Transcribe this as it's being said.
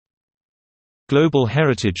Global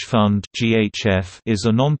Heritage Fund (GHF) is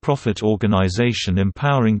a non-profit organization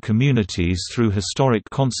empowering communities through historic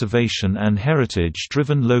conservation and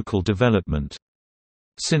heritage-driven local development.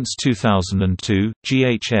 Since 2002,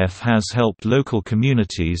 GHF has helped local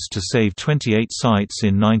communities to save 28 sites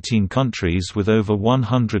in 19 countries with over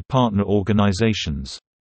 100 partner organizations.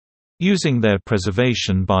 Using their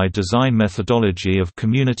preservation by design methodology of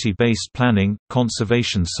community-based planning,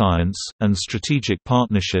 conservation science, and strategic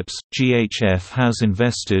partnerships, GHF has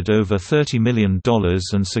invested over $30 million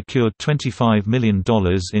and secured $25 million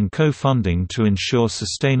in co-funding to ensure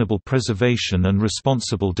sustainable preservation and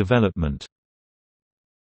responsible development.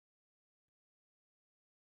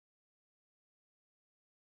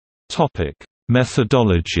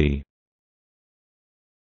 Methodology.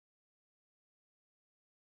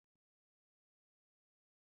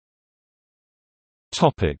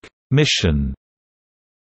 Mission.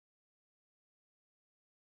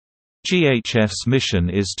 GHF's mission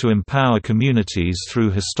is to empower communities through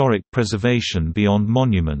historic preservation beyond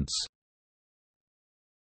monuments.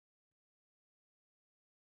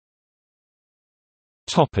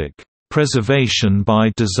 Preservation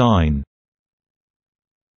by design.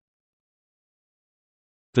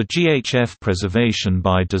 The GHF Preservation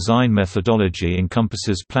by Design methodology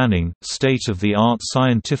encompasses planning, state-of-the-art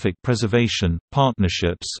scientific preservation,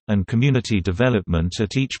 partnerships, and community development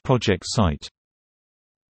at each project site.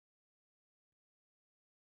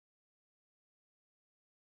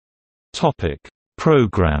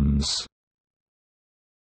 Programs.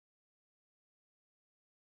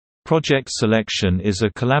 Project selection is a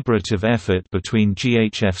collaborative effort between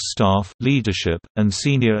GHF staff, leadership, and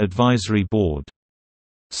senior advisory board.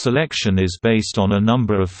 Selection is based on a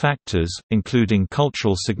number of factors, including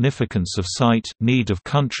cultural significance of site, need of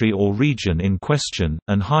country or region in question,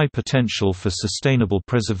 and high potential for sustainable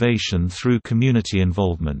preservation through community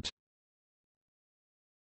involvement.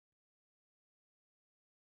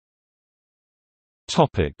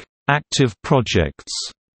 Active projects.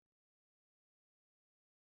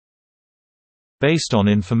 Based on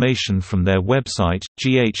information from their website,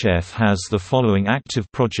 GHF has the following active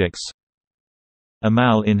projects: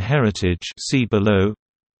 AMAL in Heritage, see below.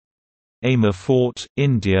 AMA Fort,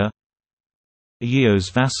 India.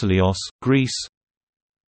 Agios Vasilios, Greece.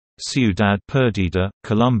 Ciudad Perdida,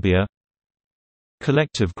 Colombia.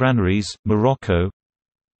 Collective Granaries, Morocco.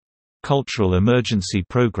 Cultural Emergency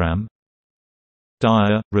Program.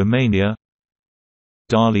 Daya, Romania.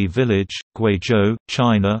 Dali Village, Guizhou,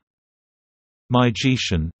 China.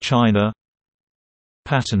 Maijishan, China.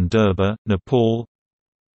 Patan Durba, Nepal.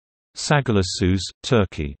 Sagalasuz,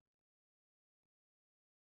 Turkey.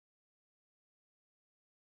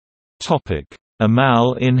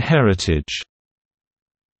 AMAL in Heritage.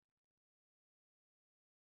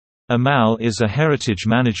 AMAL is a heritage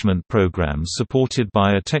management program supported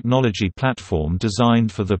by a technology platform designed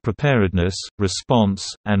for the preparedness, response,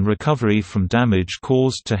 and recovery from damage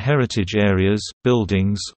caused to heritage areas,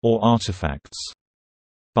 buildings, or artifacts.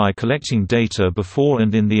 By collecting data before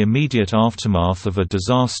and in the immediate aftermath of a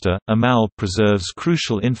disaster, AMAL preserves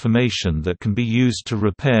crucial information that can be used to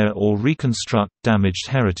repair or reconstruct damaged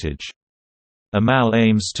heritage. AMAL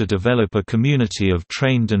aims to develop a community of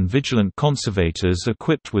trained and vigilant conservators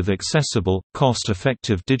equipped with accessible,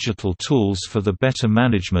 cost-effective digital tools for the better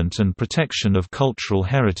management and protection of cultural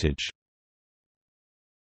heritage.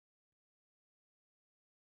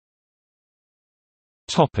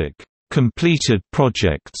 Completed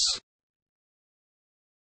projects.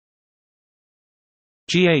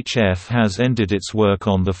 GHF has ended its work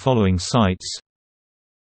on the following sites: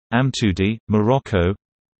 Amtudi, Morocco.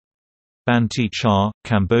 Banti Char,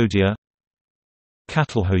 Cambodia.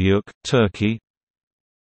 Catalhoyuk, Turkey.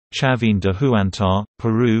 Chavin de Huantar,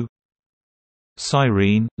 Peru.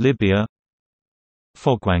 Cyrene, Libya.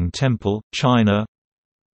 Fogwang Temple, China.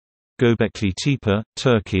 Göbekli Tepe,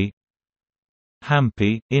 Turkey.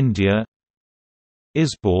 Hampi, India.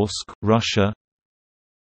 Izborsk, Russia.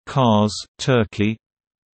 Kars, Turkey.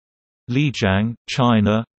 Lijiang,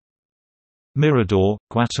 China. Mirador,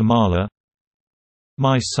 Guatemala.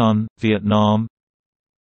 My Son, Vietnam.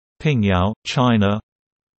 Pingyao, China.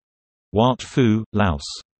 Wat Phu, Laos.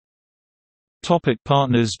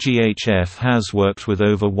 Partners. GHF has worked with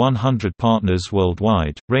over 100 partners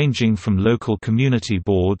worldwide, ranging from local community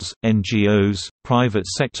boards, NGOs, private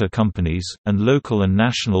sector companies, and local and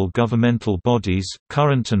national governmental bodies.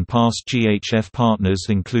 Current and past GHF partners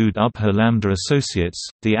include Ubha Lambda Associates,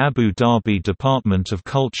 the Abu Dhabi Department of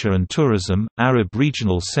Culture and Tourism, Arab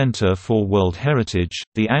Regional Centre for World Heritage,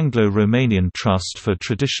 the Anglo-Romanian Trust for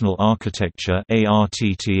Traditional Architecture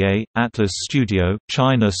 (ARTTA), Atlas Studio,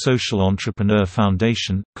 China Social Entrepreneur Entrepreneur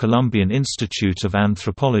Foundation, Columbian Institute of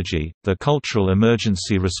Anthropology, the Cultural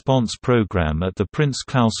Emergency Response Program at the Prince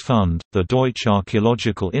Claus Fund, the Deutsche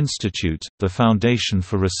Archaeological Institute, the Foundation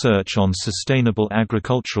for Research on Sustainable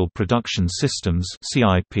Agricultural Production Systems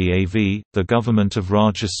 (CIPAV), the Government of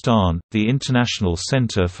Rajasthan, the International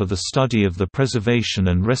Centre for the Study of the Preservation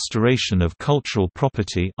and Restoration of Cultural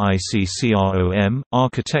Property (ICCROM),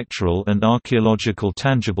 Architectural and Archaeological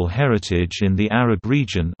Tangible Heritage in the Arab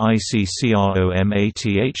Region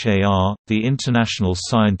 (ICCROMATHAR), the International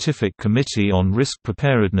Scientific Committee on Risk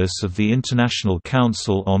Preparedness of the International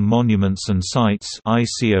Council on Monuments and Sites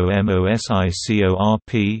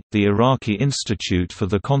 (ICOMOSICORP), the Iraqi Institute for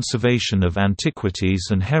the Conservation of Antiquities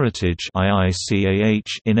and Heritage (IICAH)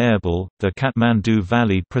 in Erbil, the Kathmandu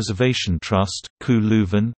Valley Preservation Trust, KU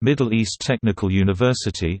Leuven, Middle East Technical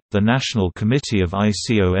University, the National Committee of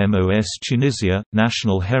ICOMOS Tunisia,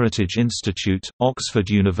 National Heritage Institute, Oxford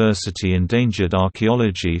University Endangered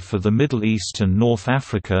Archaeology for the Middle East and North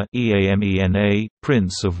Africa (EAMENA),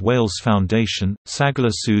 Prince of Wales Foundation,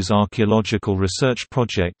 Sagala-Su's Archaeological Research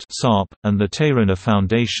Project (SARP), and the Tayrona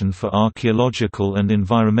Foundation for Archaeological and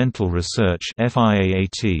Environmental Research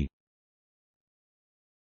 (FIAAT).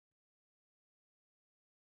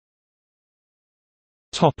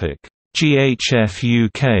 Topic: GHF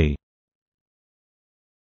UK.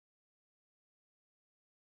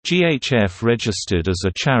 GHF registered as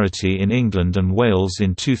a charity in England and Wales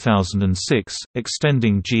in 2006,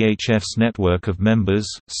 extending GHF's network of members,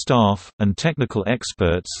 staff, and technical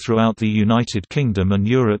experts throughout the United Kingdom and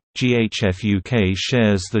Europe. GHF UK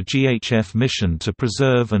shares the GHF mission to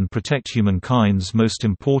preserve and protect humankind's most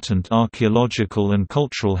important archaeological and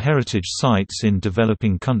cultural heritage sites in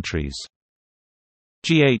developing countries.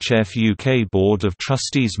 GHF UK Board of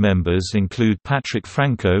Trustees members include Patrick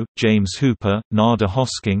Franco, James Hooper, Nada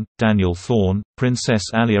Hosking, Daniel Thorne, Princess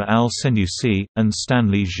Alia Al-Senussi, and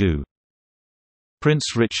Stanley Zhu.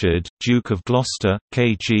 Prince Richard, Duke of Gloucester,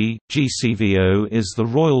 KG, GCVO is the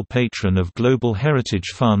royal patron of Global Heritage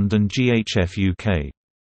Fund and GHF UK.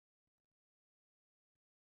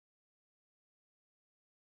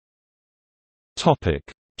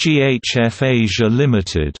 GHF Asia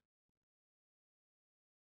Ltd.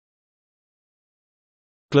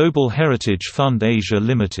 Global Heritage Fund Asia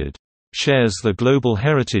Ltd. shares the Global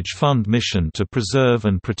Heritage Fund mission to preserve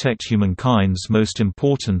and protect humankind's most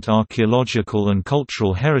important archaeological and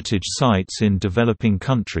cultural heritage sites in developing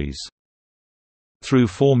countries. Through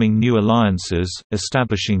forming new alliances,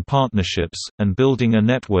 establishing partnerships, and building a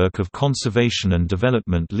network of conservation and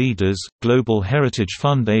development leaders, Global Heritage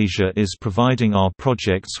Fund Asia is providing our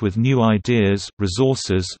projects with new ideas,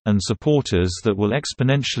 resources, and supporters that will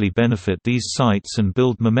exponentially benefit these sites and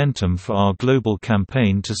build momentum for our global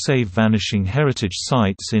campaign to save vanishing heritage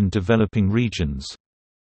sites in developing regions.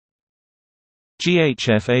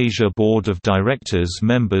 GHF Asia Board of Directors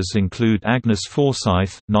members include Agnes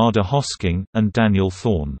Forsyth, Nada Hosking, and Daniel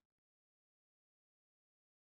Thorne.